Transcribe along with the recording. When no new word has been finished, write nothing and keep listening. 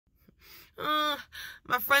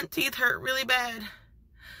My front teeth hurt really bad.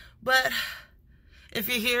 But if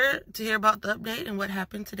you're here to hear about the update and what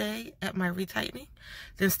happened today at my retightening,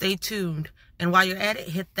 then stay tuned. And while you're at it,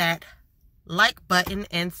 hit that like button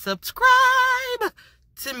and subscribe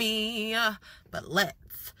to me. But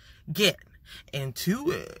let's get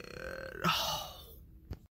into it.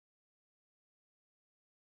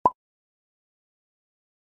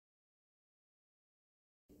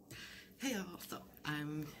 Hey y'all, so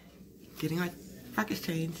I'm getting my practice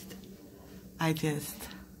changed. I just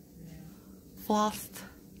flossed,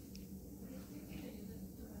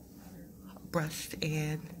 brushed,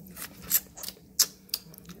 and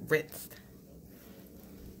rinsed.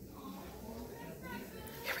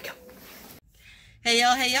 Here we go. Hey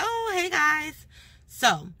yo, hey guys.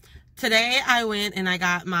 So today I went and I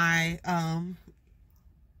got my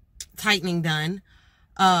tightening done.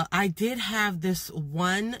 I did have this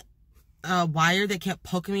one wire that kept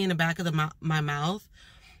poking me in the back of my mouth,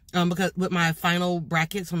 because with my final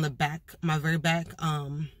brackets on the back, my very back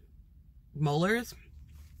molars.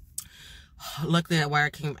 Luckily that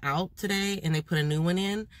wire came out today and they put a new one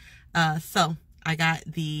in. So I got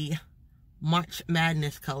the March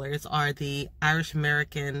Madness colors, are the Irish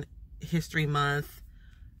American History Month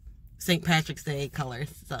St. Patrick's Day colors.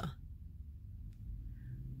 So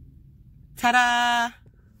ta-da!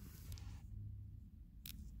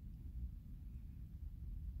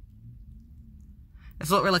 That's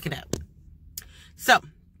what we're looking at. So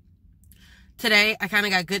today I kind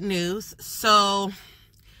of got good news. So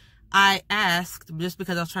I asked, just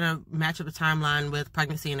because I was trying to match up the timeline with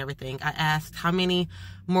pregnancy and everything, I asked how many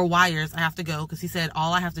more wires I have to go, because he said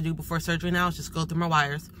all I have to do before surgery now is just go through my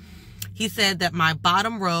wires. He said that my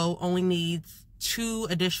bottom row only needs 2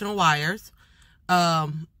 additional wires,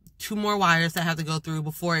 2 more wires that I have to go through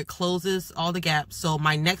before it closes all the gaps. So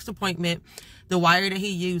my next appointment, the wire that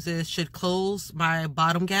he uses should close my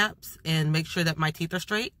bottom gaps and make sure that my teeth are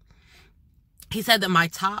straight. He said that my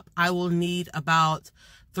top, I will need about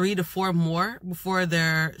 3 to 4 more before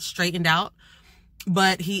they're straightened out.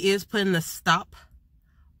 But he is putting a stop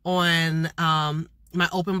on my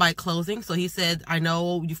open bite closing. So he said, I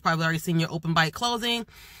know you've probably already seen your open bite closing,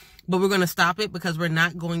 but we're going to stop it because we're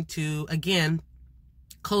not going to, again,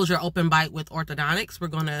 close your open bite with orthodontics. We're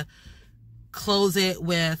going to close it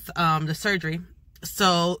with the surgery.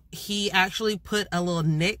 So he actually put a little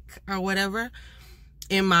nick or whatever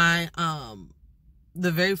in my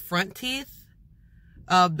the very front teeth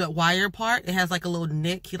of the wire part. It has like a little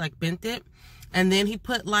nick. He like bent it, and then he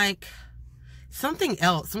put like something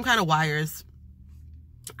else, some kind of wires,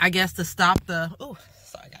 I guess, to stop the, oh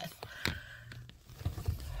sorry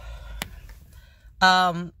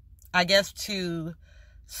guys, I guess to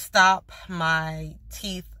stop my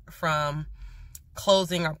teeth from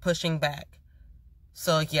closing or pushing back.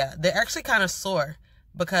 So yeah, they're actually kind of sore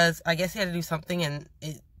because I guess he had to do something and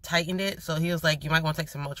it tightened it. So he was like, you might want to take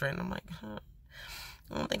some Motrin. I'm like,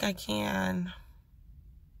 I don't think I can.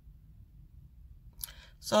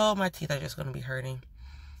 So my teeth are just going to be hurting,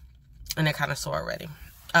 and they're kind of sore already.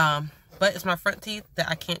 But it's my front teeth that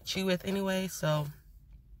I can't chew with anyway, so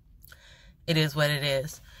it is what it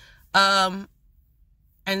is. And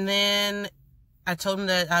then I told him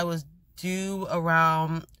that I was due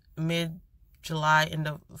around mid-July in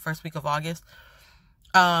the first week of August.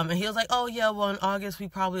 And he was like, oh yeah, well in August we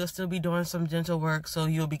probably will still be doing some dental work, so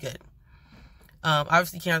you'll be good.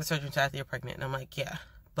 Obviously you can't have the surgery until after you're pregnant. And I'm like, yeah,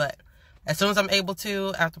 but as soon as I'm able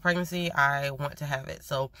to after pregnancy, I want to have it.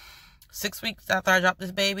 So 6 weeks after I drop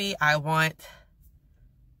this baby, I want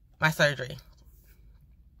my surgery.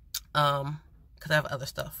 Because I have other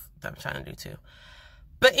stuff that I'm trying to do too.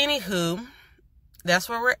 But anywho, that's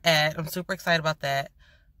where we're at. I'm super excited about that.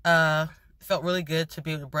 It felt really good to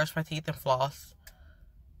be able to brush my teeth and floss.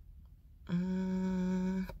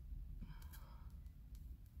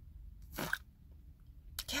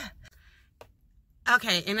 Yeah.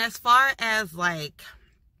 Okay, and as far as like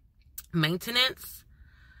maintenance,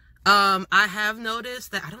 I have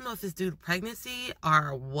noticed that, I don't know if it's due to pregnancy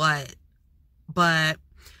or what, but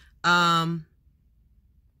my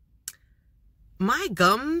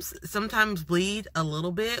gums sometimes bleed a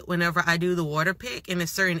little bit whenever I do the water pick in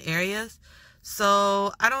certain areas.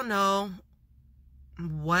 So I don't know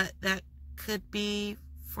what that could be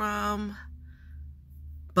from,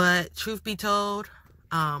 but truth be told,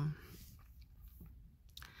 I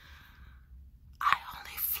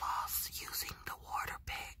only floss using the water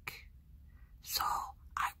pick. So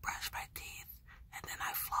I brush my teeth and then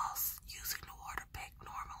I floss using the water pick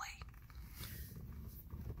normally.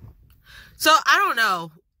 So I don't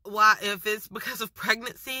know why, if it's because of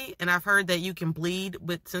pregnancy, and I've heard that you can bleed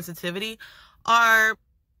with sensitivity, or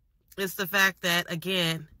It's the fact that,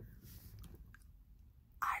 again,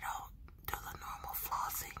 I don't do the normal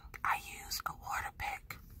flossing. I use a water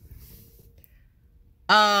pick.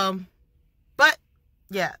 But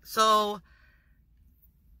yeah, so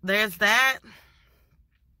there's that.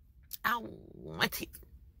 Ow, my teeth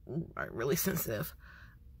are really sensitive.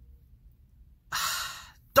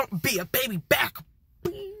 Don't be a baby back.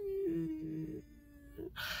 But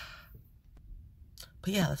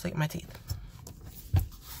yeah, let's look at my teeth.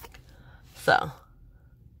 So,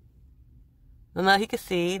 now you can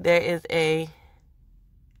see there is a,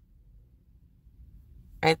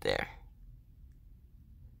 right there.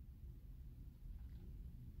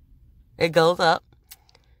 It goes up.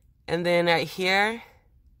 And then right here,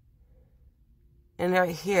 and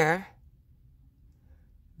right here,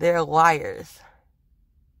 there are wires.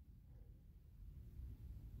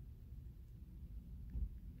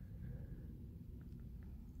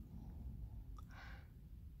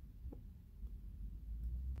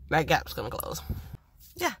 That gap's gonna close.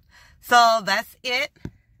 Yeah, so that's it.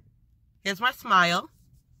 Here's my smile.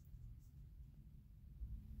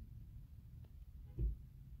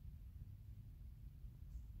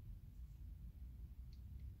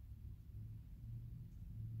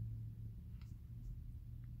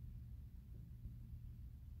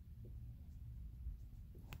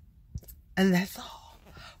 And that's all.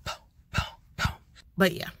 Boom, boom, boom.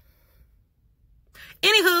 But yeah.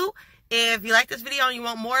 Anywho, if you like this video and you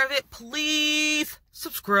want more of it, please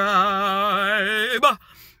subscribe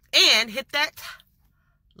and hit that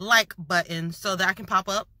like button so that I can pop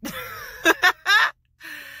up.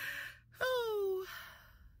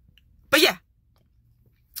 But yeah.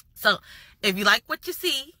 So if you like what you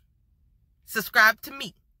see, subscribe to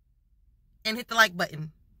me and hit the like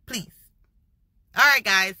button, please. All right,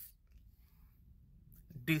 guys.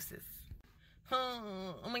 Deuces.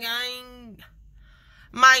 Oh my God.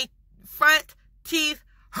 My front teeth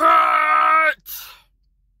hurt.